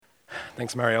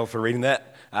Thanks, Marielle, for reading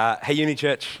that. Hey, Uni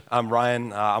Church. I'm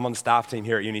Ryan. I'm on the staff team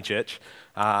here at Uni Church.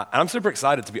 And I'm super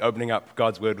excited to be opening up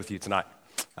God's Word with you tonight,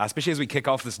 especially as we kick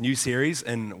off this new series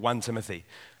in 1 Timothy.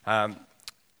 We're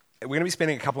going to be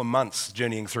spending a couple of months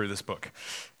journeying through this book.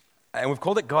 And we've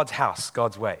called it God's House,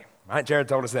 God's Way. Right? Jared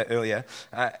told us that earlier.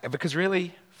 Because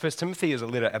really, 1 Timothy is a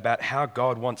letter about how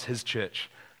God wants his church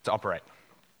to operate.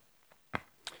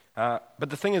 But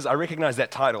the thing is, I recognize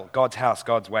that title, God's House,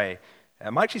 God's Way. It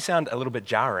might actually sound a little bit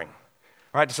jarring,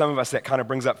 right? To some of us, that kind of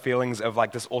brings up feelings of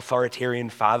like this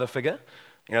authoritarian father figure,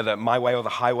 the my way or the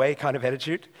highway kind of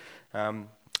attitude. And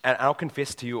I'll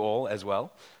confess to you all as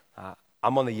well,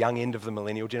 I'm on the young end of the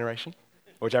millennial generation,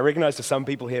 which I recognize to some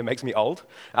people here makes me old.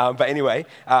 But anyway,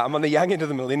 I'm on the young end of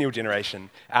the millennial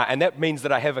generation. And that means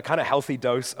that I have a kind of healthy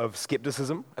dose of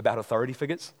skepticism about authority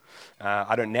figures.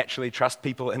 I don't naturally trust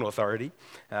people in authority.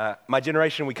 My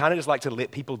generation, we kind of just like to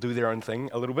let people do their own thing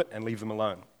a little bit and leave them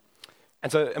alone.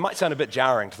 And so it might sound a bit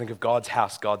jarring to think of God's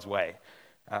house, God's way.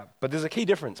 But there's a key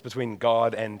difference between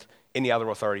God and any other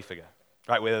authority figure,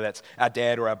 right? Whether that's our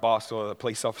dad or our boss or the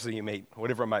police officer you meet,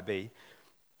 whatever it might be.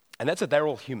 And that's that they're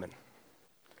all human.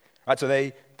 Right, so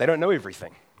they don't know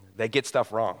everything. They get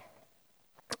stuff wrong.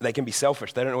 They can be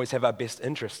selfish. They don't always have our best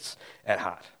interests at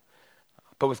heart.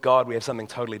 But with God, we have something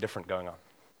totally different going on.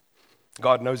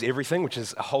 God knows everything, which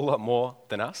is a whole lot more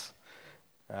than us.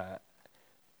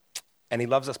 And he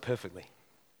loves us perfectly.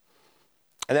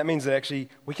 And that means that actually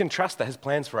we can trust that his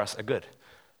plans for us are good.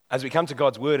 As we come to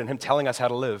God's word and him telling us how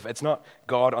to live, it's not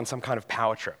God on some kind of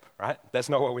power trip, right? That's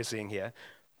not what we're seeing here.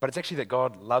 But it's actually that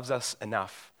God loves us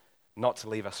enough not to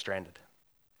leave us stranded.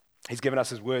 He's given us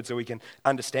his word so we can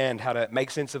understand how to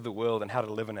make sense of the world and how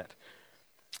to live in it.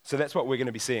 So that's what we're going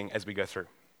to be seeing as we go through.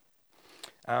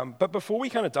 But before we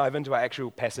kind of dive into our actual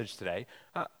passage today,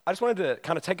 I just wanted to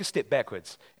kind of take a step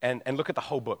backwards and look at the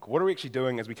whole book. What are we actually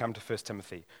doing as we come to 1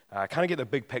 Timothy? Kind of get the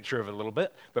big picture of it a little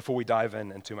bit before we dive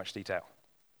in too much detail.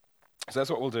 So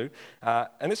that's what we'll do.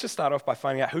 And let's just start off by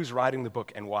finding out who's writing the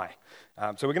book and why.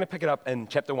 So we're going to pick it up in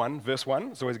chapter 1, verse 1.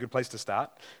 It's always a good place to start.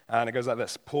 And it goes like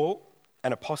this. Paul,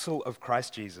 an apostle of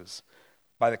Christ Jesus,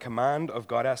 by the command of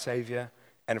God our Savior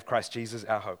and of Christ Jesus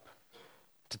our hope,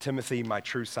 to Timothy, my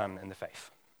true son in the faith.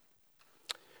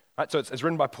 Right, so it's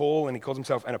written by Paul, and he calls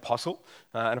himself an apostle.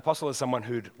 An apostle is someone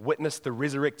who'd witnessed the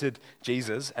resurrected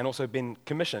Jesus and also been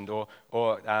commissioned or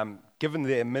given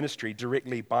their ministry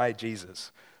directly by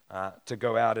Jesus to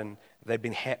go out, and they'd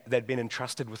been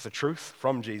entrusted with the truth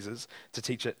from Jesus to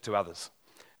teach it to others.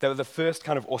 They were the first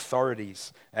kind of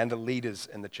authorities and the leaders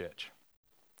in the church.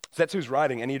 So that's who's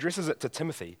writing, and he addresses it to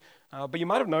Timothy. But you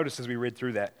might have noticed as we read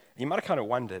through that, you might have kind of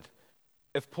wondered,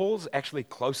 if Paul's actually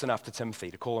close enough to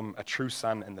Timothy to call him a true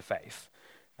son in the faith,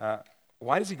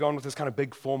 why does he go on with this kind of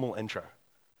big formal intro?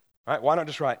 Right? Why not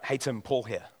just write, hey Tim, Paul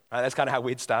here? Right? That's kind of how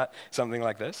we'd start something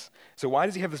like this. So why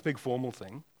does he have this big formal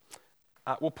thing?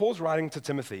 Well, Paul's writing to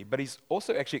Timothy, but he's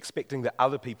also actually expecting that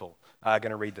other people are going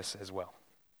to read this as well.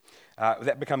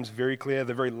 That becomes very clear.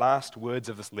 The very last words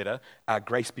of this letter are,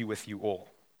 grace be with you all.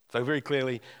 So very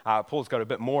clearly, Paul's got a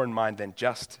bit more in mind than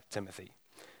just Timothy.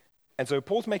 And so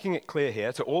Paul's making it clear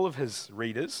here to all of his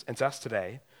readers and to us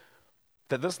today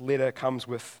that this letter comes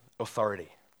with authority.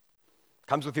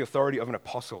 Comes with the authority of an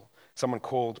apostle, someone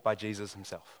called by Jesus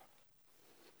himself.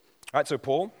 All right, so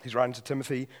Paul, he's writing to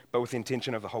Timothy, but with the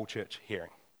intention of the whole church hearing.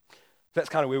 That's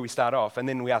kind of where we start off, and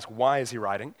then we ask, why is he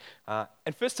writing?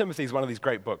 And 1 Timothy is one of these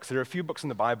great books. There are a few books in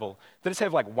the Bible that just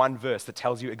have like one verse that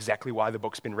tells you exactly why the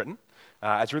book's been written.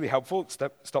 It's really helpful. It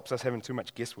stops us having too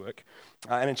much guesswork.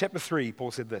 And in chapter 3,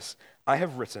 Paul said this, I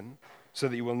have written so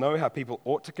that you will know how people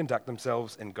ought to conduct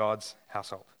themselves in God's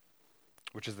household,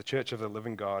 which is the church of the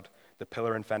living God, the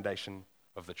pillar and foundation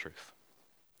of the truth.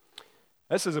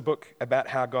 This is a book about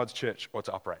how God's church ought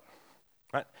to operate,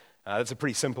 right? That's a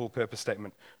pretty simple purpose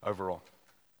statement overall.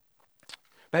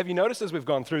 But have you noticed as we've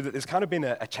gone through that there's kind of been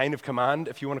a chain of command,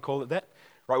 if you want to call it that,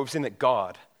 right? We've seen that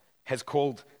God has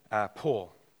called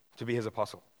Paul to be his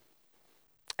apostle.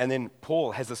 And then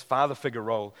Paul has this father figure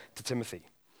role to Timothy.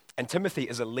 And Timothy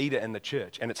is a leader in the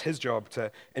church, and it's his job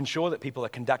to ensure that people are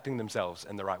conducting themselves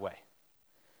in the right way.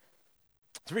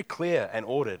 It's very clear and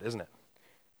ordered, isn't it?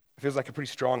 It feels like a pretty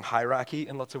strong hierarchy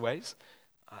in lots of ways.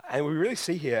 And we really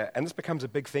see here, and this becomes a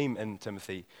big theme in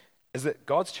Timothy, is that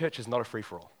God's church is not a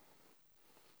free-for-all.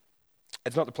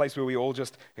 It's not the place where we all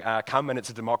just come and it's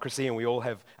a democracy and we all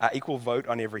have equal vote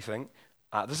on everything.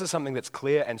 This is something that's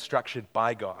clear and structured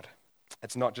by God.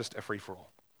 It's not just a free-for-all.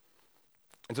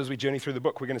 And so as we journey through the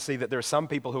book, we're going to see that there are some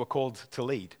people who are called to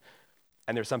lead,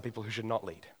 and there are some people who should not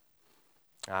lead.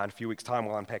 In a few weeks' time,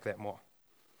 we'll unpack that more.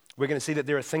 We're going to see that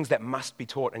there are things that must be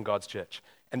taught in God's church,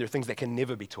 and there are things that can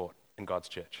never be taught in God's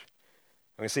church.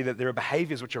 And we see that there are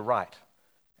behaviors which are right,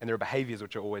 and there are behaviors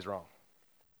which are always wrong.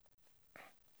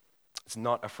 It's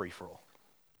not a free-for-all.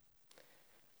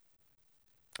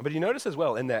 But you notice as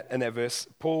well in that verse,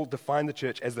 Paul defined the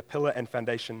church as the pillar and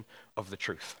foundation of the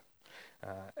truth.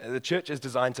 The church is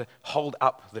designed to hold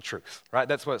up the truth, right?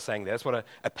 That's what it's saying there. That's what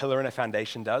a pillar and a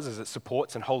foundation does, is it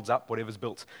supports and holds up whatever's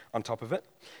built on top of it.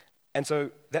 And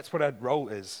so that's what our role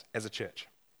is as a church.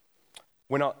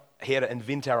 We're not here to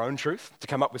invent our own truth, to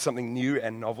come up with something new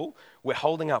and novel. We're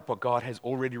holding up what God has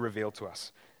already revealed to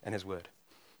us in his word.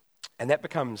 And that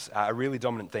becomes a really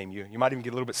dominant theme. You might even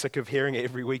get a little bit sick of hearing it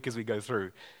every week as we go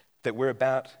through, that we're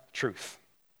about truth,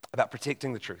 about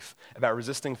protecting the truth, about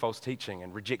resisting false teaching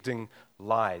and rejecting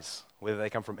lies, whether they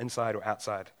come from inside or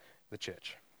outside the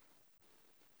church.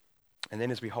 And then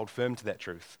as we hold firm to that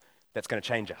truth, that's going to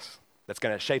change us. That's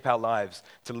going to shape our lives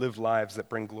to live lives that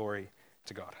bring glory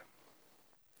to God.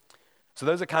 So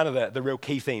those are kind of the real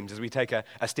key themes as we take a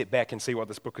step back and see what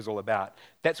this book is all about.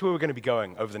 That's where we're going to be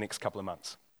going over the next couple of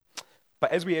months.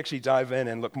 But as we actually dive in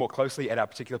and look more closely at our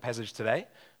particular passage today,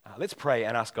 let's pray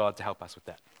and ask God to help us with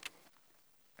that.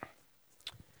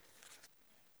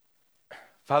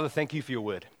 Father, thank you for your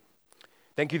word.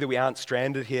 Thank you that we aren't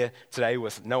stranded here today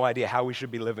with no idea how we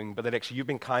should be living, but that actually you've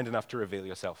been kind enough to reveal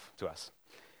yourself to us.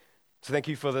 So thank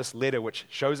you for this letter which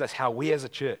shows us how we as a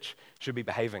church should be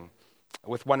behaving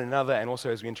with one another and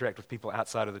also as we interact with people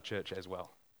outside of the church as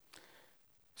well.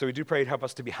 So we do pray you'd help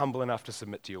us to be humble enough to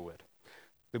submit to your word.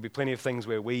 There'll be plenty of things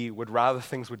where we would rather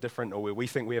things were different or where we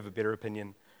think we have a better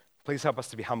opinion. Please help us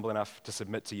to be humble enough to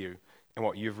submit to you and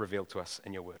what you've revealed to us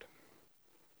in your word.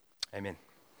 Amen.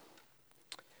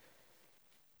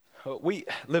 We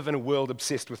live in a world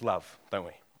obsessed with love, don't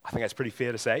we? I think that's pretty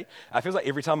fair to say. It feels like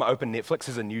every time I open Netflix,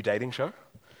 there's a new dating show,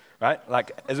 right?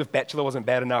 Like as if Bachelor wasn't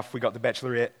bad enough, we got The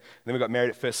Bachelorette, then we got Married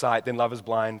at First Sight, then Love is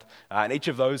Blind, and each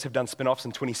of those have done spin-offs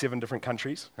in 27 different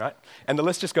countries, right? And the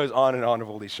list just goes on and on of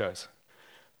all these shows.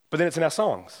 But then it's in our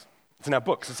songs, it's in our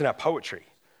books, it's in our poetry,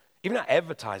 even our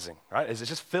advertising, right? It's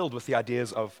just filled with the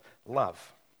ideas of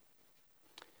love.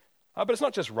 But it's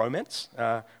not just romance.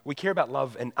 We care about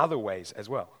love in other ways as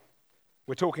well.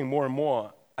 We're talking more and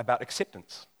more about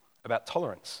acceptance, about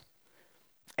tolerance.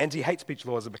 Anti-hate speech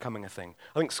laws are becoming a thing.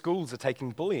 I think schools are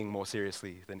taking bullying more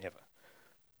seriously than ever.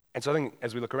 And so I think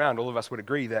as we look around, all of us would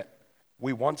agree that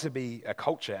we want to be a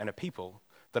culture and a people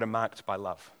that are marked by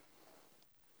love.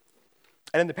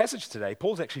 And in the passage today,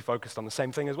 Paul's actually focused on the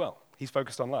same thing as well. He's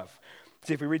focused on love.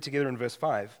 See, if we read together in verse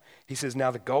 5, he says,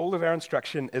 "Now the goal of our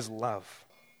instruction is love.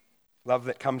 Love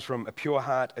that comes from a pure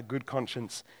heart, a good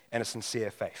conscience, and a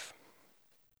sincere faith."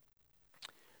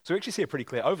 So we actually see a pretty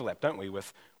clear overlap, don't we,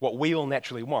 with what we all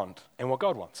naturally want and what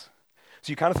God wants.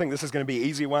 So you kind of think this is going to be an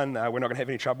easy one, we're not going to have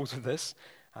any troubles with this,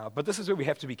 but this is where we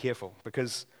have to be careful,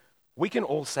 because we can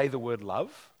all say the word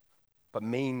love, but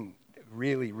mean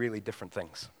really, really different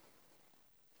things.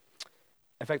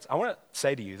 In fact, I want to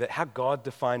say to you that how God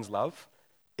defines love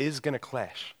is going to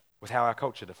clash with how our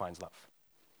culture defines love.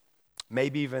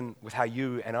 Maybe even with how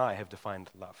you and I have defined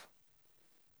love.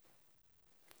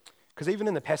 Because even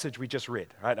in the passage we just read,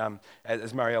 right,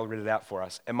 as Marielle read it out for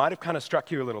us, it might have kind of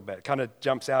struck you a little bit. It kind of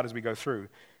jumps out as we go through.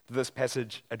 This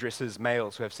passage addresses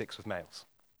males who have sex with males.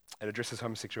 It addresses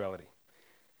homosexuality.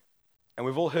 And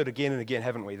we've all heard again and again,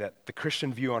 haven't we, that the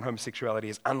Christian view on homosexuality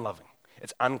is unloving.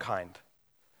 It's unkind.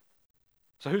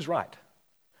 So who's right?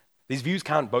 These views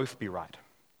can't both be right.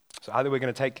 So either we're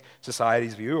going to take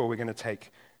society's view or we're going to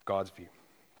take God's view.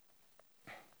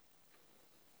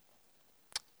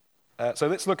 So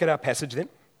let's look at our passage then,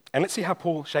 and let's see how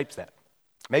Paul shapes that.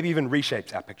 Maybe even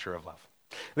reshapes our picture of love.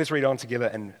 Let's read on together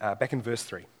and back in verse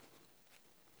 3.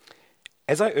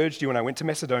 "As I urged you when I went to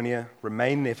Macedonia,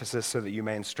 remain in Ephesus so that you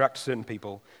may instruct certain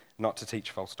people not to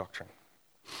teach false doctrine."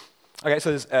 Okay,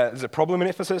 so there's a problem in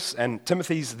Ephesus, and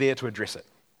Timothy's there to address it.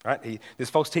 Right?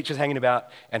 There's false teachers hanging about,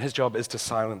 and his job is to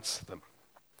silence them.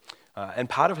 And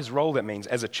part of his role, that means,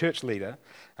 as a church leader,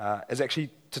 is actually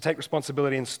to take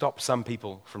responsibility and stop some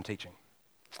people from teaching.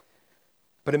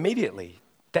 But immediately,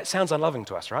 that sounds unloving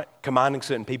to us, right? Commanding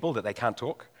certain people that they can't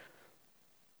talk.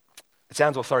 It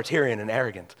sounds authoritarian and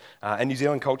arrogant. In New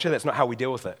Zealand culture, that's not how we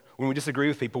deal with it. When we disagree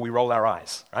with people, we roll our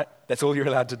eyes, right? That's all you're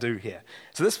allowed to do here.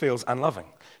 So this feels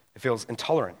unloving. It feels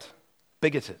intolerant,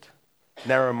 bigoted,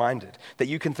 narrow-minded, that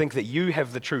you can think that you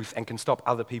have the truth and can stop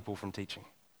other people from teaching.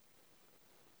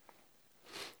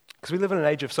 Because we live in an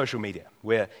age of social media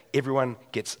where everyone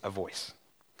gets a voice.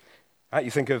 Right?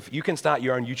 You can start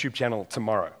your own YouTube channel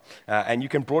tomorrow, and you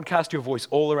can broadcast your voice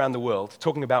all around the world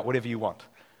talking about whatever you want.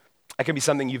 It can be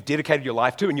something you've dedicated your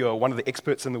life to and you're one of the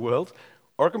experts in the world,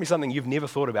 or it can be something you've never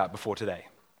thought about before today.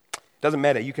 Doesn't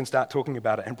matter. You can start talking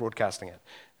about it and broadcasting it.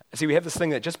 See, we have this thing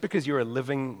that just because you're a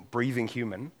living, breathing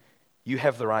human, you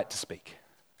have the right to speak.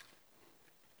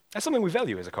 That's something we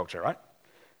value as a culture, right?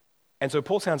 And so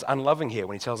Paul sounds unloving here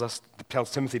when he tells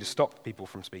Timothy to stop people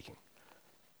from speaking.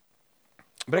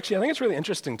 But actually, I think it's really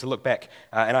interesting to look back,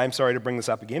 and I'm sorry to bring this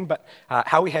up again, but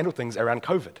how we handle things around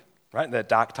COVID, right? The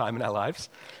dark time in our lives.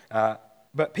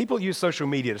 But people use social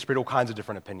media to spread all kinds of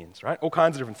different opinions, right? All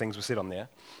kinds of different things were said on there.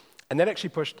 And that actually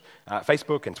pushed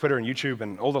Facebook and Twitter and YouTube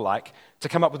and all the like to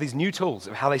come up with these new tools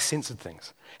of how they censored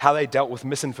things, how they dealt with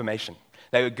misinformation.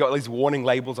 They got these warning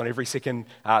labels on every second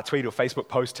tweet or Facebook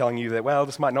post telling you that, well,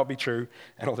 this might not be true,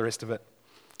 and all the rest of it.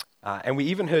 And we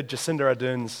even heard Jacinda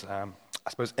Ardern's, I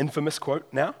suppose, infamous quote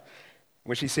now,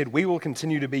 where she said, "We will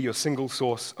continue to be your single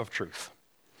source of truth.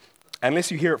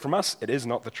 Unless you hear it from us, it is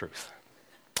not the truth."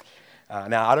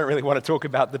 Now, I don't really want to talk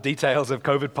about the details of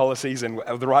COVID policies and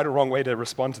the right or wrong way to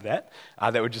respond to that.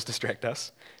 That would just distract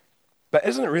us. But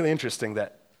isn't it really interesting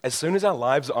that as soon as our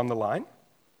lives are on the line,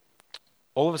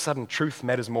 all of a sudden truth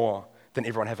matters more than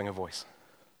everyone having a voice?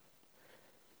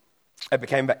 It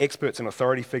became about experts and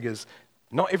authority figures.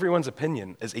 Not everyone's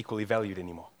opinion is equally valued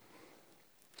anymore.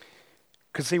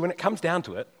 Because see, when it comes down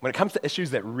to it, when it comes to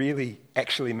issues that really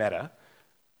actually matter,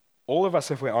 all of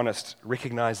us, if we're honest,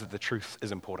 recognize that the truth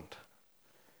is important.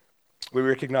 We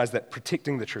recognize that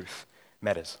protecting the truth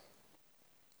matters.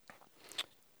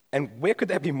 And where could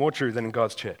that be more true than in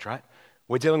God's church, right?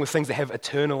 We're dealing with things that have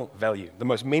eternal value, the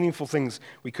most meaningful things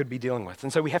we could be dealing with.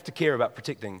 And so we have to care about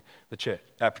protecting the church,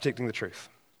 protecting the truth.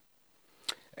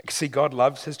 See, God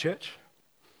loves his church.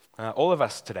 All of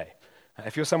us today.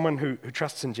 If you're someone who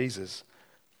trusts in Jesus,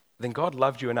 then God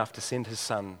loved you enough to send his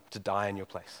son to die in your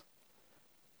place,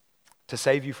 to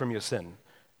save you from your sin,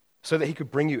 so that he could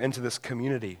bring you into this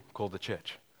community called the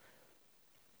church.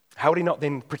 How would he not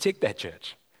then protect that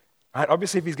church? Right?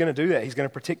 Obviously, if he's going to do that, he's going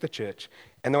to protect the church.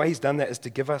 And the way he's done that is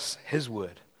to give us his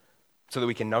word so that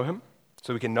we can know him,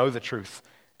 so we can know the truth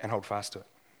and hold fast to it.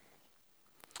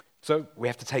 So we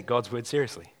have to take God's word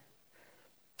seriously.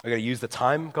 We've got to use the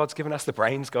time God's given us, the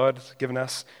brains God's given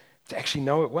us, to actually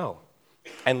know it well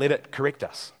and let it correct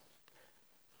us.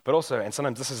 But also, and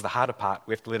sometimes this is the harder part,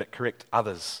 we have to let it correct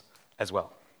others as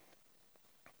well.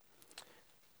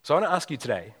 So I want to ask you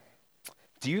today,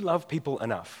 do you love people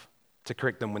enough to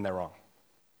correct them when they're wrong?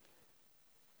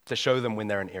 To show them when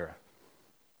they're in error?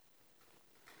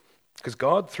 Because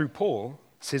God, through Paul,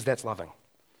 says that's loving.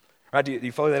 Right? Do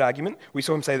you follow that argument? We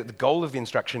saw him say that the goal of the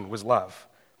instruction was love.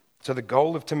 So the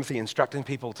goal of Timothy instructing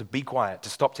people to be quiet, to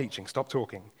stop teaching, stop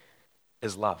talking,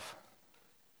 is love.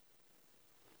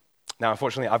 Now,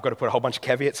 unfortunately, I've got to put a whole bunch of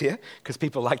caveats here because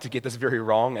people like to get this very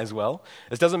wrong as well.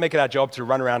 This doesn't make it our job to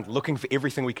run around looking for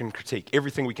everything we can critique,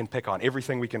 everything we can pick on,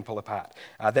 everything we can pull apart.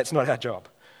 That's not our job.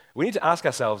 We need to ask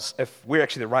ourselves if we're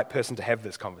actually the right person to have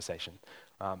this conversation.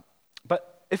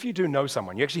 But if you do know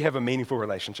someone, you actually have a meaningful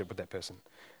relationship with that person.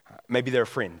 Maybe they're a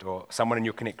friend or someone in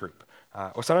your Connect group,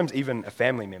 or sometimes even a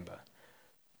family member.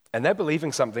 And they're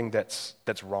believing something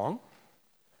that's wrong.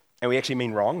 And we actually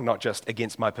mean wrong, not just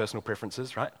against my personal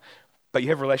preferences, right? But you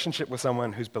have a relationship with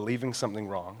someone who's believing something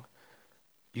wrong.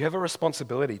 You have a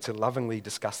responsibility to lovingly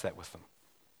discuss that with them,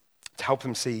 to help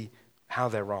them see how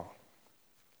they're wrong.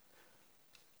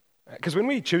 Because when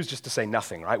we choose just to say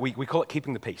nothing, right, we call it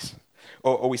keeping the peace.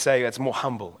 Or we say it's more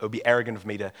humble. It would be arrogant of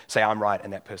me to say I'm right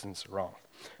and that person's wrong.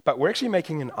 But we're actually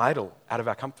making an idol out of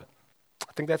our comfort.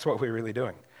 I think that's what we're really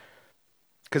doing.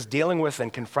 Because dealing with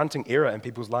and confronting error in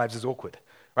people's lives is awkward.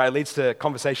 Right? It leads to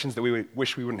conversations that we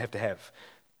wish we wouldn't have to have,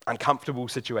 uncomfortable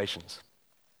situations.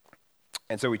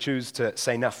 And so we choose to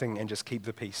say nothing and just keep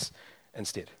the peace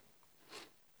instead.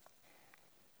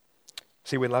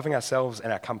 See, we're loving ourselves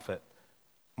and our comfort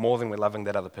more than we're loving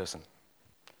that other person.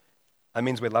 That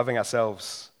means we're loving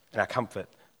ourselves and our comfort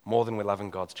more than we're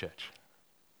loving God's church.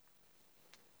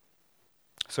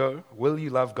 So, will you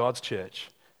love God's church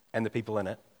and the people in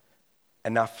it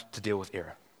enough to deal with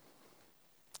error?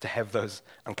 To have those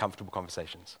uncomfortable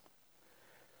conversations?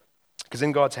 Because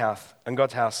in God's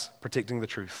house, protecting the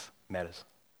truth matters.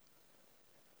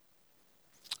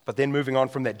 But then moving on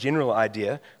from that general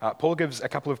idea, Paul gives a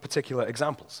couple of particular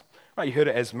examples. Right, you heard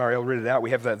it as Marielle read it out.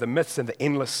 We have the myths and the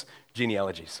endless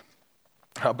genealogies.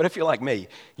 But if you're like me,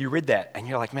 you read that and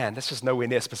you're like, man, that's just nowhere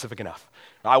near specific enough.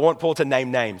 I want Paul to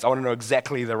name names. I want to know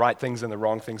exactly the right things and the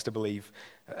wrong things to believe.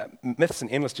 Myths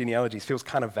and endless genealogies feels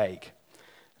kind of vague.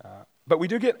 But we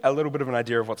do get a little bit of an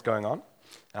idea of what's going on.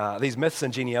 These myths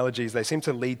and genealogies, they seem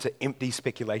to lead to empty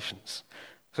speculations.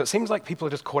 So it seems like people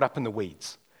are just caught up in the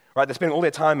weeds. Right? They're spending all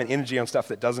their time and energy on stuff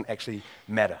that doesn't actually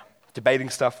matter. Debating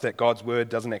stuff that God's word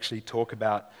doesn't actually talk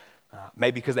about.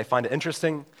 Maybe because they find it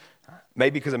interesting.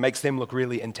 Maybe because it makes them look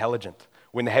really intelligent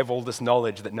when they have all this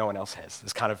knowledge that no one else has,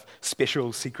 this kind of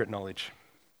special secret knowledge.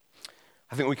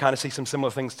 I think we kind of see some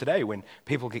similar things today when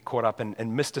people get caught up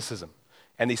in mysticism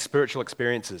and these spiritual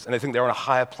experiences, and they think they're on a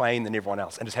higher plane than everyone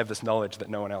else and just have this knowledge that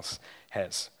no one else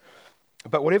has.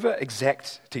 But whatever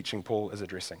exact teaching Paul is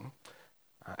addressing,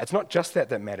 it's not just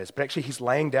that matters, but actually he's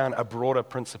laying down a broader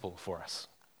principle for us.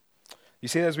 You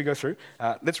see that as we go through?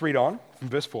 Let's read on from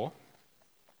verse 4.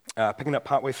 Picking up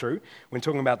partway through, when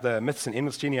talking about the myths and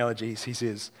endless genealogies, he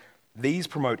says, "These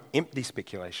promote empty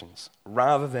speculations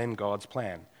rather than God's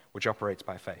plan, which operates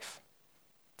by faith.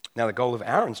 Now the goal of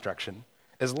our instruction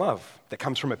is love that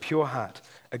comes from a pure heart,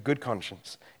 a good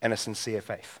conscience, and a sincere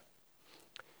faith."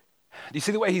 Do you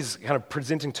see the way he's kind of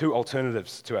presenting two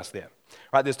alternatives to us there?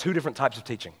 Right, there's two different types of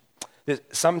teaching. There's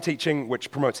some teaching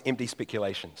which promotes empty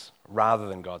speculations rather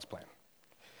than God's plan.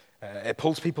 It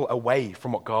pulls people away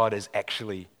from what God is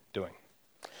actually doing.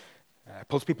 It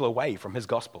pulls people away from his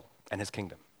gospel and his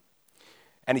kingdom.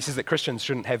 And he says that Christians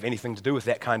shouldn't have anything to do with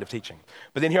that kind of teaching.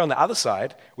 But then here on the other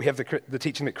side, we have the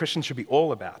teaching that Christians should be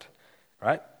all about,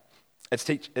 right? It's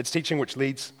teaching which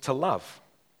leads to love.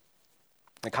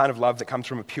 The kind of love that comes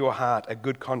from a pure heart, a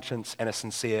good conscience, and a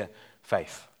sincere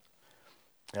faith.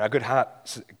 A good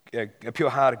heart, a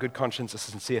pure heart, a good conscience, a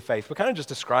sincere faith. We're kind of just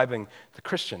describing the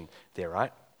Christian there,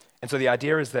 right? And so the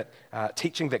idea is that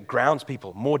teaching that grounds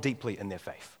people more deeply in their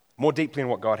faith, more deeply in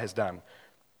what God has done,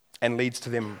 and leads to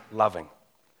them loving.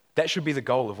 That should be the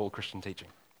goal of all Christian teaching.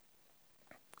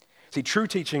 See, true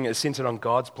teaching is centered on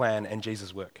God's plan and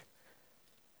Jesus' work.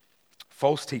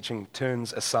 False teaching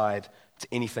turns aside to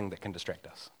anything that can distract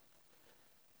us.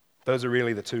 Those are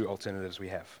really the two alternatives we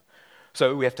have.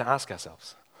 So we have to ask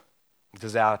ourselves,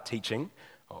 does our teaching,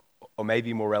 or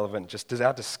maybe more relevant, just does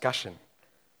our discussion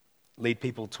lead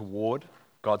people toward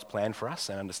God's plan for us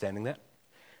and understanding that?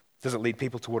 Does it lead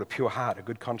people toward a pure heart, a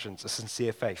good conscience, a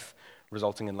sincere faith,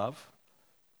 resulting in love?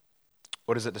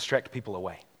 Or does it distract people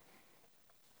away?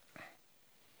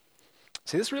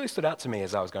 See, this really stood out to me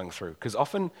as I was going through, because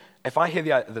often, if I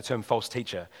hear the term false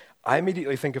teacher, I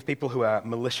immediately think of people who are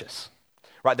malicious,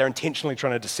 right? They're intentionally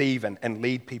trying to deceive and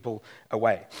lead people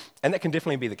away. And that can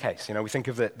definitely be the case. You know, we think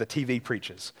of the TV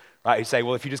preachers, right, who say,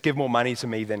 well, if you just give more money to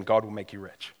me, then God will make you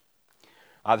rich.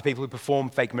 The people who perform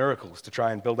fake miracles to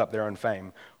try and build up their own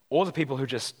fame, or the people who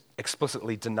just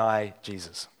explicitly deny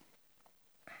Jesus.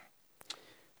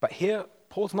 But here,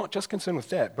 Paul's not just concerned with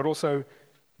that, but also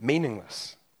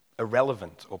meaningless,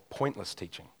 irrelevant, or pointless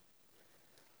teaching.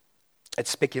 It's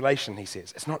speculation, he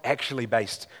says. It's not actually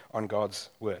based on God's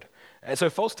word. And so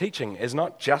false teaching is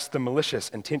not just the malicious,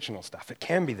 intentional stuff. It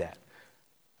can be that.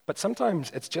 But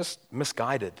sometimes it's just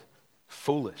misguided,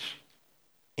 foolish,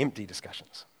 empty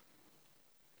discussions.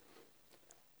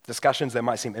 Discussions that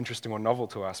might seem interesting or novel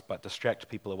to us, but distract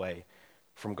people away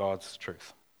from God's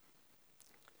truth.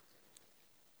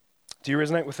 Do you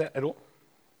resonate with that at all?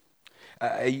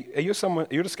 Are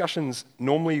your discussions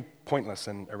normally pointless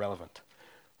and irrelevant?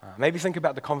 Maybe think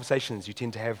about the conversations you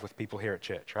tend to have with people here at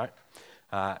church,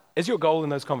 right? Is your goal in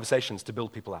those conversations to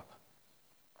build people up?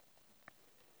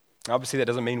 Obviously, that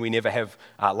doesn't mean we never have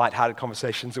lighthearted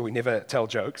conversations or we never tell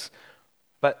jokes.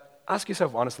 But ask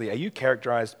yourself honestly, are you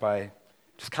characterized by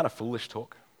just kind of foolish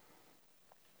talk?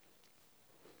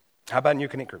 How about in your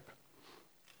Connect group?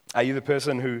 Are you the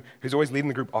person who's always leading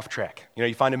the group off track? You know,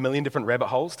 you find a million different rabbit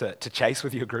holes to chase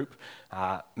with your group.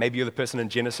 Maybe you're the person in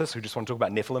Genesis who just want to talk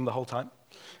about Nephilim the whole time,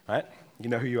 right? You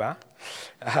know who you are.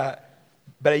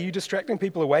 But are you distracting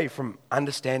people away from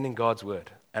understanding God's word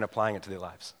and applying it to their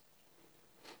lives?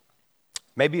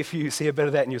 Maybe if you see a bit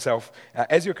of that in yourself,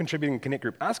 as you're contributing to Connect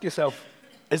group, ask yourself,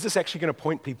 is this actually going to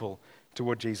point people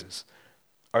toward Jesus?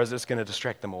 Or is this going to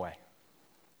distract them away?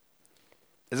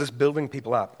 Is this building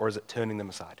people up, or is it turning them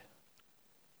aside?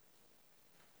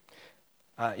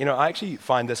 I actually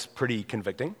find this pretty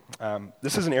convicting.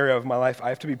 This is an area of my life I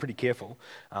have to be pretty careful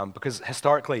because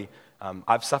historically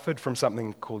I've suffered from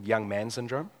something called young man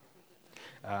syndrome.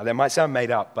 That might sound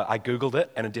made up, but I Googled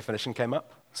it and a definition came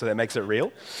up, so that makes it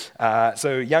real.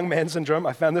 So young man syndrome,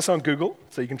 I found this on Google,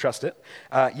 so you can trust it.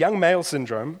 Young male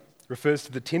syndrome refers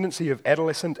to the tendency of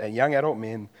adolescent and young adult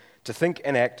men to think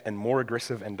and act in more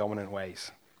aggressive and dominant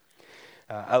ways.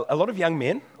 A lot of young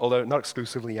men, although not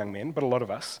exclusively young men, but a lot of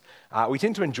us, we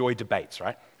tend to enjoy debates,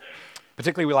 right?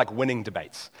 Particularly we like winning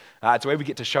debates. It's where we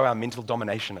get to show our mental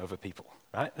domination over people,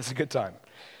 right? It's a good time.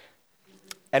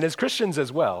 And as Christians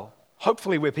as well,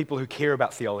 hopefully we're people who care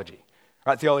about theology,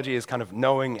 right? Theology is kind of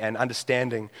knowing and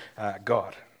understanding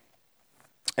God.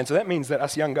 And so that means that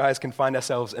us young guys can find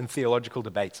ourselves in theological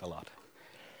debates a lot.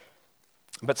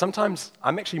 But sometimes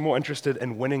I'm actually more interested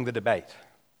in winning the debate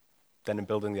than in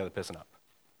building the other person up.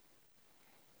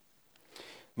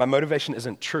 My motivation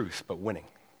isn't truth, but winning.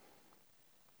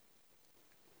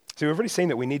 So we've already seen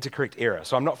that we need to correct error.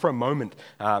 So I'm not for a moment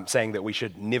saying that we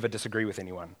should never disagree with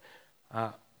anyone.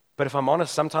 But if I'm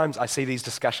honest, sometimes I see these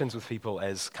discussions with people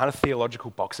as kind of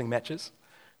theological boxing matches.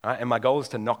 Right? And my goal is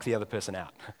to knock the other person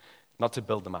out, not to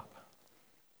build them up.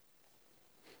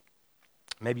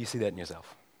 Maybe you see that in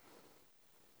yourself.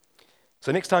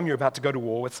 So next time you're about to go to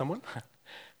war with someone,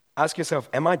 ask yourself,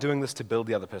 am I doing this to build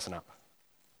the other person up?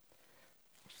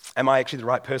 Am I actually the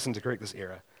right person to correct this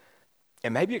error?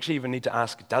 And maybe you actually even need to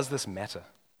ask, does this matter?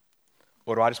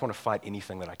 Or do I just want to fight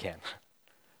anything that I can?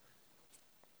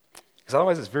 Because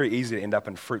otherwise it's very easy to end up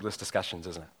in fruitless discussions,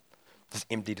 isn't it? Just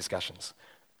empty discussions,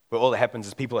 where all that happens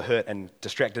is people are hurt and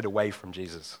distracted away from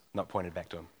Jesus, not pointed back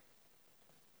to him.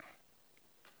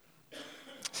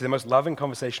 See, the most loving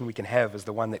conversation we can have is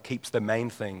the one that keeps the main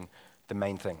thing the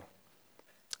main thing.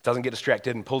 Doesn't get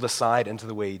distracted and pulled aside into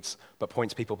the weeds, but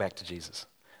points people back to Jesus.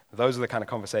 Those are the kind of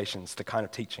conversations, the kind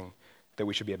of teaching that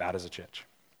we should be about as a church.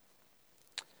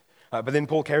 But then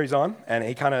Paul carries on, and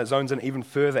he kind of zones in even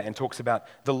further and talks about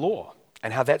the law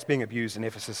and how that's being abused in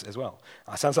Ephesus as well.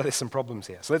 Sounds like there's some problems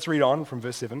here. So let's read on from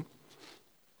verse 7.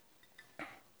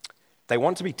 They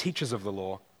want to be teachers of the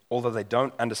law, although they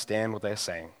don't understand what they're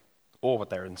saying or what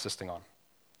they're insisting on.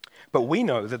 But we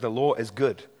know that the law is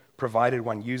good, provided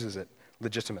one uses it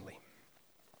legitimately.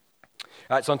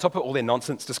 All right, so on top of all their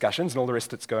nonsense discussions and all the rest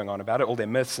that's going on about it, all their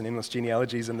myths and endless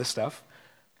genealogies and this stuff,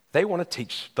 they want to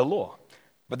teach the law,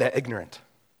 but they're ignorant.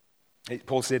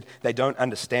 Paul said they don't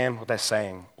understand what they're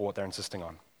saying or what they're insisting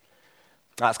on.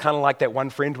 It's kind of like that one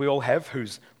friend we all have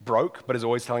who's broke but is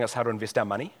always telling us how to invest our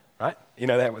money, right? You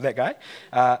know that guy?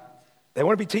 They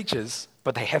want to be teachers,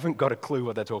 but they haven't got a clue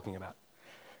what they're talking about.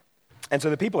 And so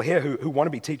the people here who want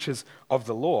to be teachers of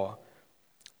the law,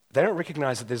 they don't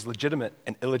recognize that there's legitimate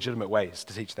and illegitimate ways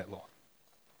to teach that law.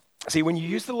 See, when you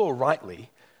use the law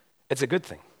rightly, it's a good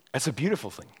thing. It's a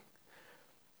beautiful thing.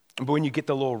 But when you get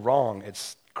the law wrong,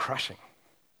 it's crushing.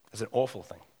 It's an awful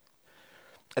thing.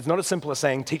 It's not as simple as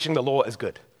saying teaching the law is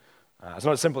good. It's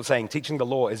not as simple as saying teaching the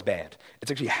law is bad.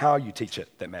 It's actually how you teach it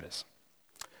that matters.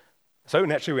 So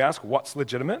naturally we ask, what's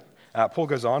legitimate? Paul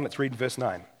goes on, let's read verse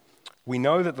 9. We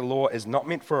know that the law is not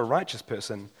meant for a righteous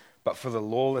person, but for the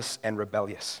lawless and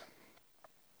rebellious.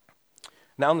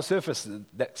 Now on the surface,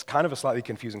 that's kind of a slightly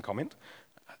confusing comment.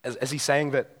 Is he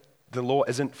saying that the law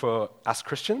isn't for us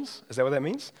Christians? Is that what that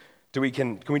means?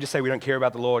 Can we just say we don't care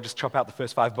about the law, just chop out the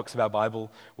first 5 books of our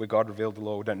Bible where God revealed the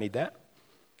law, we don't need that?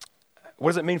 What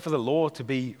does it mean for the law to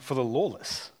be for the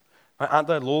lawless? Aren't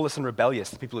the lawless and rebellious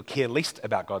the people who care least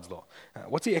about God's law?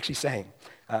 What's he actually saying?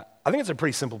 I think it's a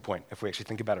pretty simple point if we actually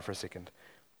think about it for a second.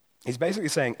 He's basically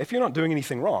saying, if you're not doing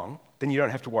anything wrong, then you don't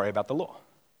have to worry about the law.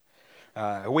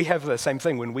 We have the same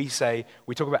thing when we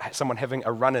talk about someone having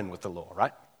a run-in with the law,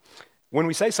 right? When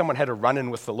we say someone had a run-in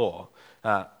with the law,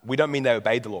 we don't mean they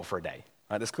obeyed the law for a day.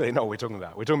 Right? That's clearly not what we're talking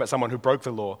about. We're talking about someone who broke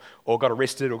the law or got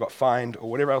arrested or got fined or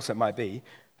whatever else it might be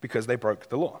because they broke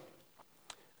the law.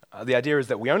 The idea is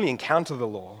that we only encounter the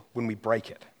law when we break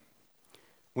it.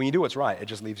 When you do what's right, it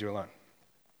just leaves you alone.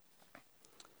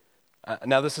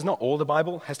 Now, this is not all the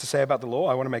Bible has to say about the law.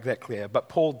 I want to make that clear. But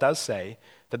Paul does say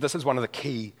that this is one of the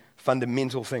key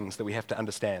fundamental things that we have to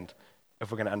understand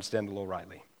if we're going to understand the law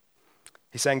rightly.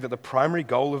 He's saying that the primary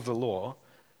goal of the law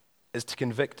is to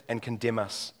convict and condemn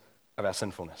us of our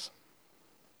sinfulness.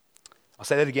 I'll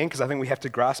say that again because I think we have to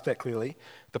grasp that clearly.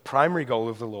 The primary goal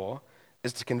of the law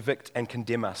is to convict and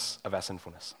condemn us of our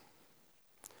sinfulness.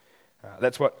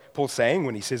 That's what Paul's saying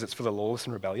when he says it's for the lawless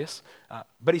and rebellious.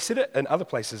 But he said it in other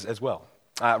places as well.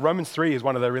 Romans 3 is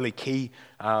one of the really key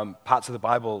parts of the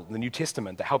Bible, the New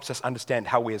Testament, that helps us understand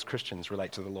how we as Christians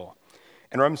relate to the law.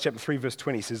 In Romans chapter 3, verse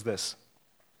 20 says this,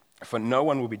 "For no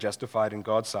one will be justified in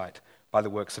God's sight by the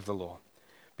works of the law,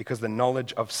 because the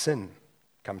knowledge of sin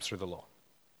comes through the law."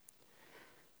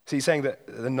 So he's saying that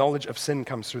the knowledge of sin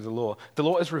comes through the law. The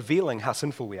law is revealing how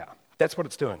sinful we are. That's what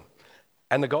it's doing.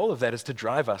 And the goal of that is to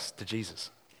drive us to Jesus.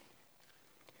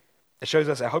 It shows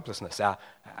us our hopelessness, how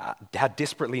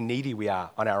desperately needy we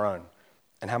are on our own,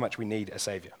 and how much we need a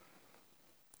Savior.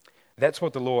 That's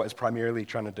what the law is primarily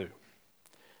trying to do.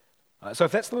 So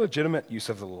if that's the legitimate use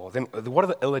of the law, then what are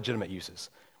the illegitimate uses?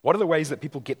 What are the ways that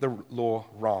people get the law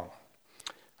wrong?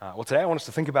 Well, today I want us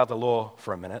to think about the law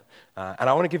for a minute, and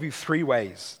I want to give you 3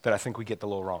 ways that I think we get the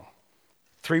law wrong.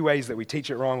 3 ways that we teach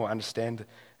it wrong or understand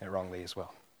it wrongly as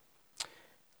well.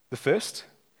 The first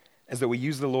is that we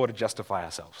use the law to justify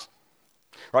ourselves.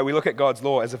 Right? We look at God's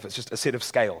law as if it's just a set of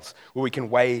scales where we can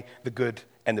weigh the good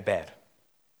and the bad.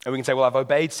 And we can say, well, I've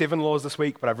obeyed 7 laws this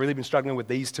week, but I've really been struggling with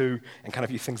these 2, and kind of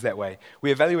view things that way.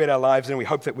 We evaluate our lives and we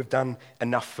hope that we've done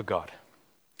enough for God.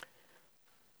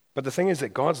 But the thing is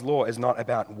that God's law is not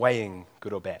about weighing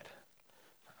good or bad.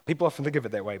 People often think of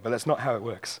it that way, but that's not how it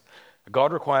works.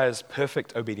 God requires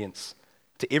perfect obedience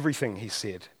to everything He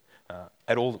said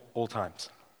at all times.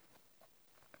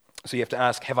 So you have to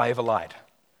ask, have I ever lied?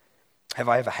 Have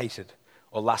I ever hated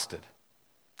or lusted?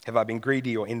 Have I been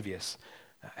greedy or envious?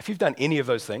 If you've done any of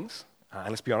those things, and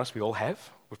let's be honest, we all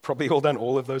have. We've probably all done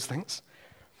all of those things.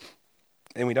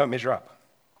 Then we don't measure up.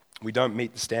 We don't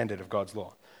meet the standard of God's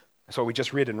law. That's what we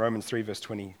just read in Romans 3, verse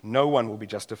 20. No one will be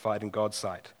justified in God's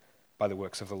sight by the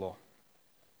works of the law.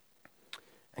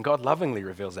 And God lovingly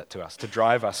reveals that to us, to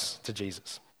drive us to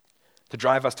Jesus, to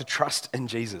drive us to trust in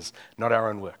Jesus, not our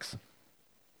own works.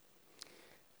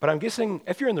 But I'm guessing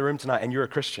if you're in the room tonight and you're a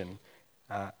Christian,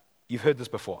 you've heard this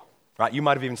before, right? You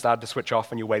might have even started to switch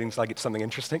off and you're waiting until I get to something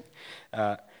interesting.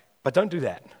 But don't do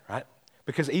that, right?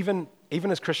 Because even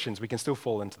as Christians, we can still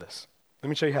fall into this. Let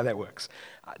me show you how that works.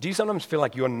 Do you sometimes feel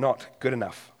like you're not good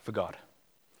enough for God?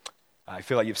 You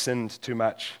feel like you've sinned too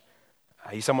much?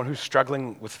 Are you someone who's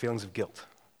struggling with feelings of guilt?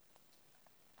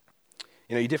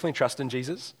 You definitely trust in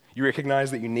Jesus. You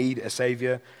recognize that you need a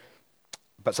Savior,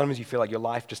 but sometimes you feel like your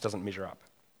life just doesn't measure up.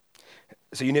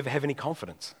 So you never have any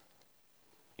confidence.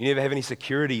 You never have any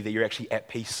security that you're actually at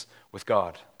peace with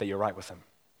God, that you're right with Him.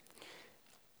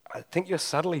 I think you're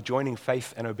subtly joining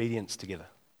faith and obedience together.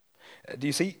 Do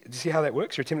you see how that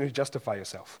works? You're attempting to justify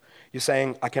yourself. You're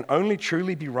saying, I can only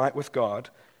truly be right with God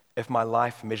if my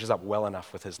life measures up well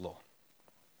enough with His law.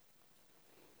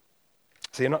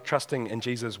 So you're not trusting in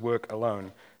Jesus' work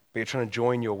alone, but you're trying to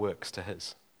join your works to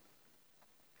His.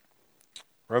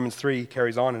 Romans 3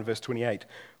 carries on in verse 28.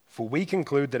 For we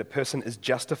conclude that a person is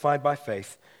justified by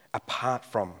faith apart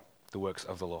from the works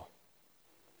of the law.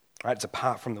 Right? It's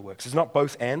apart from the works. It's not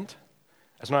both and.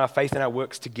 It's not our faith and our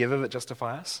works together that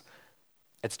justify us.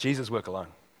 It's Jesus' work alone.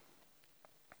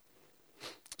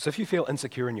 So if you feel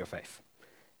insecure in your faith,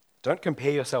 don't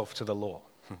compare yourself to the law.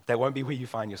 That won't be where you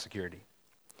find your security.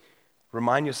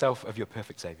 Remind yourself of your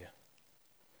perfect Savior,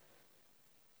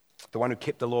 the one who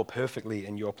kept the law perfectly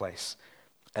in your place,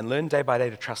 and learn day by day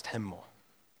to trust Him more.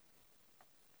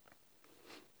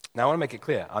 Now, I want to make it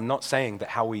clear, I'm not saying that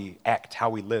how we act, how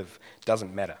we live,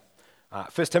 doesn't matter.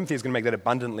 1 Timothy is going to make that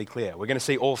abundantly clear. We're going to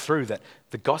see all through that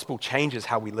the gospel changes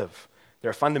how we live. There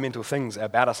are fundamental things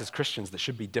about us as Christians that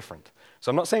should be different. So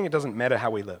I'm not saying it doesn't matter how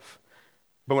we live.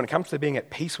 But when it comes to being at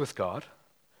peace with God,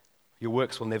 your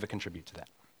works will never contribute to that.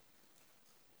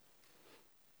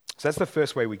 So that's the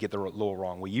first way we get the law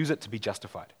wrong. We use it to be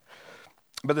justified.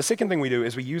 But the second thing we do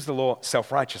is we use the law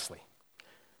self-righteously.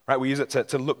 Right? We use it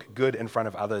to look good in front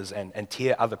of others and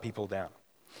tear other people down.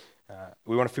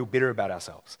 We want to feel better about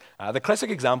ourselves. The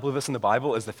classic example of this in the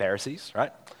Bible is the Pharisees,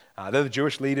 right? They're the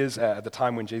Jewish leaders at the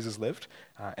time when Jesus lived.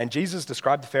 And Jesus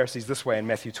described the Pharisees this way in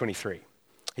Matthew 23.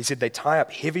 He said, they tie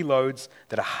up heavy loads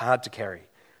that are hard to carry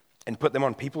and put them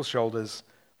on people's shoulders,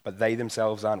 but they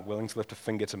themselves aren't willing to lift a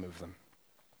finger to move them.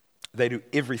 They do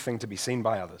everything to be seen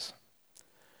by others.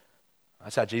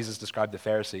 That's how Jesus described the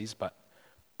Pharisees, but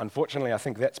unfortunately, I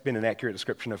think that's been an accurate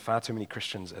description of far too many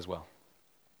Christians as well.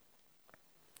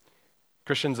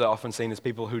 Christians are often seen as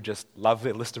people who just love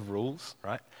their list of rules,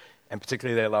 right? And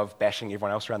particularly they love bashing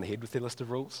everyone else around the head with their list of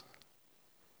rules.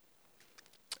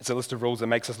 It's a list of rules that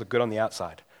makes us look good on the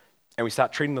outside. And we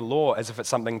start treating the law as if it's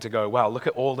something to go, wow, look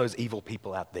at all those evil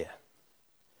people out there.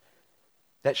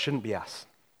 That shouldn't be us.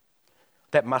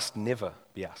 That must never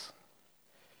be us.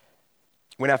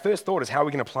 When our first thought is how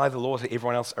we can apply the law to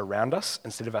everyone else around us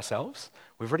instead of ourselves,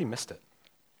 we've already missed it.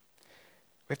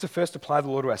 We have to first apply the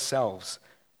law to ourselves,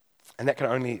 and that can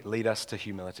only lead us to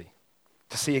humility,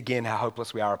 to see again how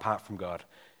hopeless we are apart from God,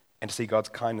 and to see God's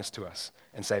kindness to us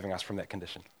in saving us from that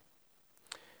condition.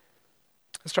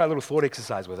 Let's try a little thought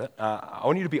exercise with it. I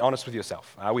want you to be honest with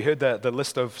yourself. We heard the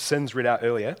list of sins read out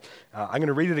earlier. I'm going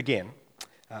to read it again,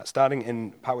 starting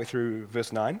in partway through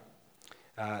verse 9.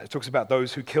 It talks about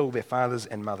those who kill their fathers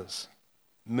and mothers,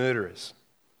 murderers,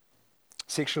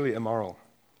 sexually immoral,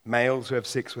 males who have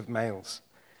sex with males,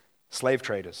 slave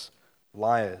traders,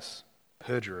 liars,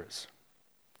 perjurers.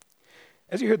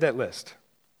 As you heard that list,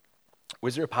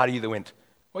 was there a part of you that went,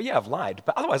 well, yeah, I've lied,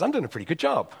 but otherwise I'm doing a pretty good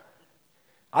job?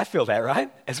 I feel that,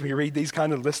 right? As we read these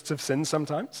kind of lists of sins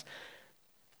sometimes.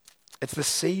 It's the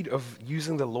seed of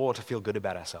using the law to feel good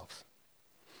about ourselves,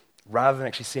 rather than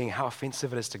actually seeing how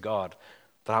offensive it is to God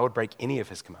that I would break any of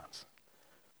His commands.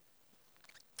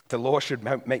 The law should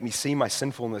make me see my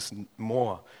sinfulness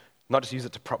more, not just use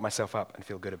it to prop myself up and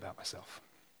feel good about myself.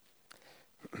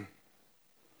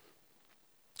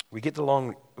 We get the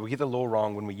law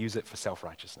wrong when we use it for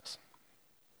self-righteousness.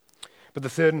 But the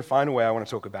third and final way I want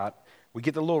to talk about, we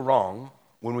get the law wrong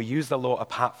when we use the law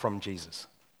apart from Jesus.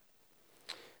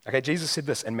 Okay, Jesus said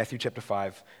this in Matthew chapter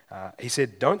 5. He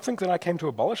said, "Don't think that I came to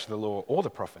abolish the law or the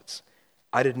prophets.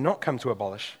 I did not come to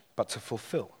abolish, but to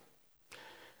fulfill."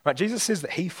 Right, Jesus says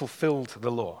that he fulfilled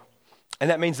the law. And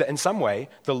that means that in some way,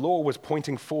 the law was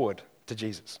pointing forward to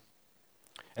Jesus.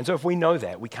 And so if we know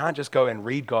that, we can't just go and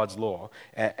read God's law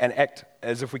and act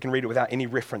as if we can read it without any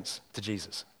reference to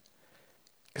Jesus.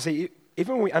 Because see,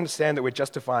 even when we understand that we're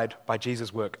justified by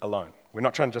Jesus' work alone, we're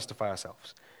not trying to justify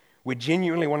ourselves. We're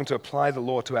genuinely wanting to apply the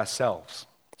law to ourselves.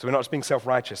 So we're not just being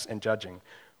self-righteous and judging.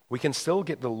 We can still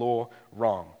get the law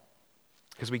wrong.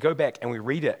 Because we go back and we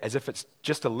read it as if it's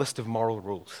just a list of moral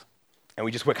rules. And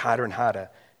we just work harder and harder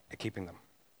at keeping them.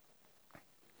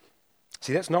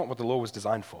 See, that's not what the law was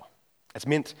designed for. It's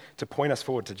meant to point us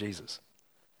forward to Jesus.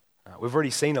 We've already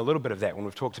seen a little bit of that when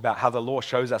we've talked about how the law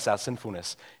shows us our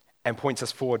sinfulness and points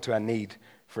us forward to our need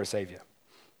for a Savior.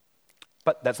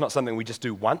 But that's not something we just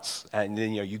do once and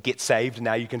then you get saved and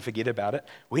now you can forget about it.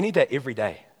 We need that every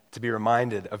day to be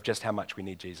reminded of just how much we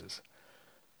need Jesus.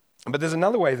 But there's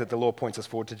another way that the law points us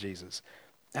forward to Jesus.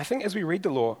 I think as we read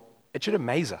the law, it should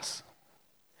amaze us.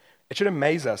 It should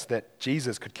amaze us that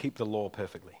Jesus could keep the law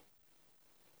perfectly.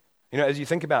 As you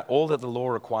think about all that the law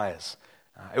requires,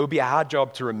 it would be a hard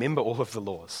job to remember all of the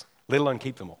laws, let alone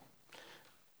keep them all.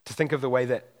 To think of the way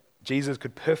that Jesus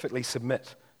could perfectly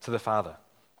submit to the Father,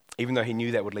 even though he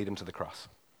knew that would lead him to the cross.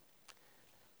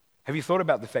 Have you thought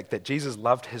about the fact that Jesus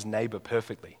loved his neighbor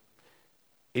perfectly,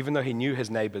 even though he knew his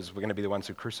neighbors were going to be the ones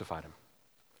who crucified him?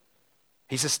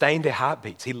 He sustained their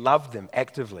heartbeats. He loved them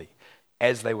actively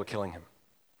as they were killing him.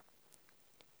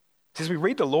 So as we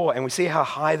read the law and we see how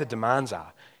high the demands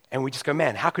are, and we just go,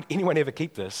 man, how could anyone ever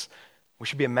keep this? We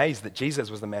should be amazed that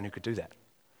Jesus was the man who could do that.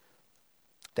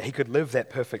 That he could live that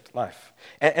perfect life.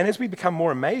 And as we become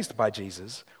more amazed by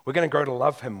Jesus, we're going to grow to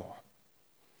love him more.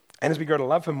 And as we grow to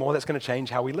love him more, that's going to change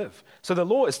how we live. So the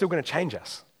law is still going to change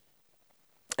us.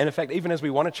 And in fact, even as we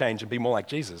want to change and be more like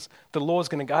Jesus, the law is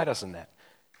going to guide us in that.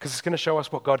 Because it's going to show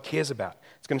us what God cares about.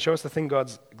 It's going to show us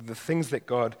the things that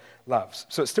God loves.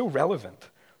 So it's still relevant.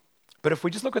 But if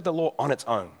we just look at the law on its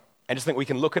own, and just think we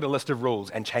can look at a list of rules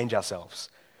and change ourselves,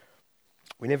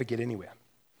 we never get anywhere.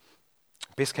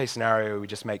 Best case scenario, we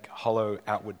just make hollow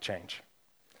outward change.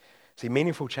 See,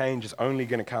 meaningful change is only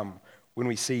going to come when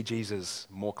we see Jesus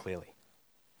more clearly.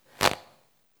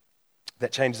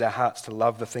 That changes our hearts to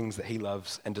love the things that he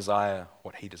loves and desire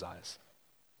what he desires.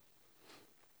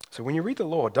 So when you read the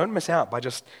law, don't miss out by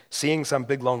just seeing some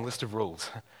big long list of rules.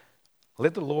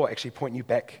 Let the law actually point you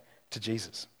back to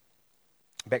Jesus.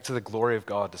 Back to the glory of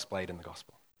God displayed in the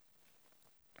gospel.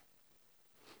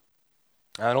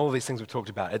 And all of these things we've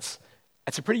talked about, it's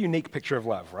a pretty unique picture of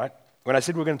love, right? When I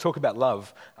said we're going to talk about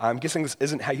love, I'm guessing this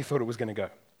isn't how you thought it was going to go.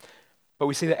 But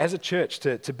we see that as a church,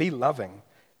 to be loving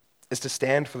is to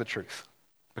stand for the truth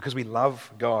because we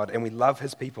love God and we love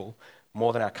his people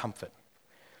more than our comfort.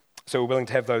 So we're willing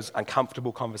to have those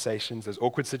uncomfortable conversations, those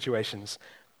awkward situations,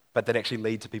 but that actually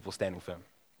lead to people standing firm.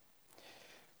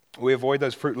 We avoid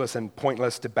those fruitless and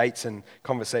pointless debates and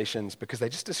conversations because they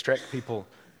just distract people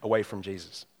away from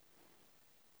Jesus.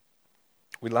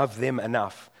 We love them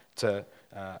enough to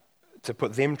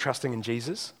put them trusting in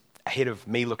Jesus ahead of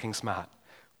me looking smart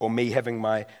or me having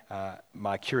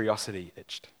my curiosity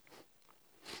itched.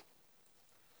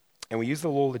 And we use the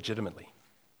law legitimately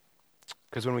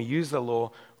because when we use the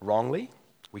law wrongly,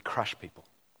 we crush people.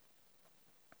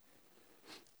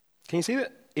 Can you see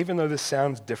that? Even though this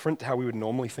sounds different to how we would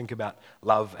normally think about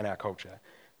love in our culture,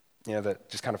 the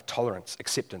just kind of tolerance,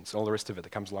 acceptance, and all the rest of it that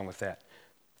comes along with that,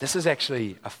 this is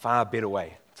actually a far better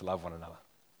way to love one another.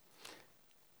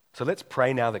 So let's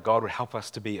pray now that God would help us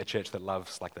to be a church that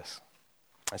loves like this.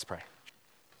 Let's pray.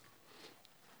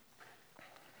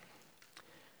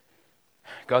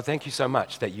 God, thank you so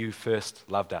much that you first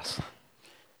loved us.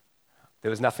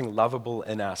 There was nothing lovable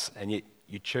in us, and yet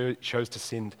you chose to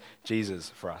send Jesus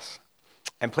for us.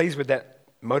 And please, would that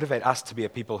motivate us to be a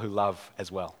people who love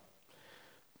as well.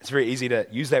 It's very easy to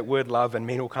use that word love and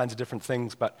mean all kinds of different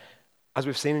things, but as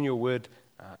we've seen in your word,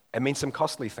 it means some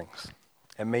costly things.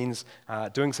 It means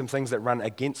doing some things that run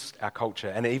against our culture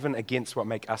and even against what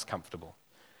make us comfortable.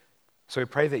 So we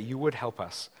pray that you would help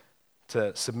us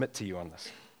to submit to you on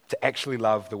this, to actually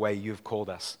love the way you've called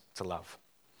us to love.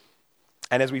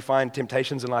 And as we find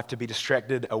temptations in life to be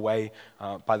distracted away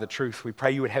by the truth, we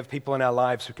pray you would have people in our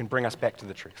lives who can bring us back to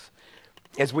the truth.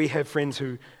 As we have friends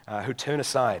who turn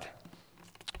aside,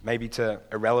 maybe to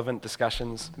irrelevant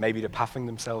discussions, maybe to puffing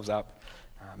themselves up,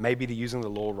 maybe to using the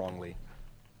law wrongly,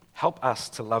 help us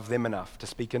to love them enough to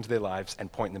speak into their lives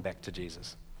and point them back to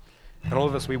Jesus. And all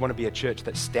of us, we want to be a church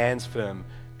that stands firm,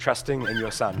 trusting in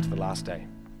your Son to the last day.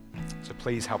 So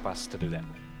please help us to do that.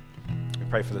 We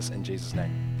pray for this in Jesus'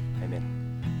 name.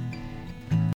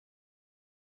 Amen.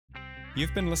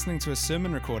 You've been listening to a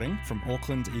sermon recording from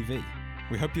Auckland EV.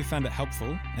 We hope you found it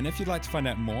helpful, and if you'd like to find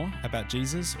out more about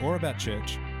Jesus or about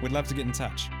church, we'd love to get in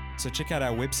touch. So check out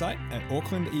our website at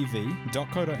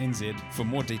aucklandev.co.nz for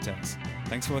more details.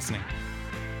 Thanks for listening.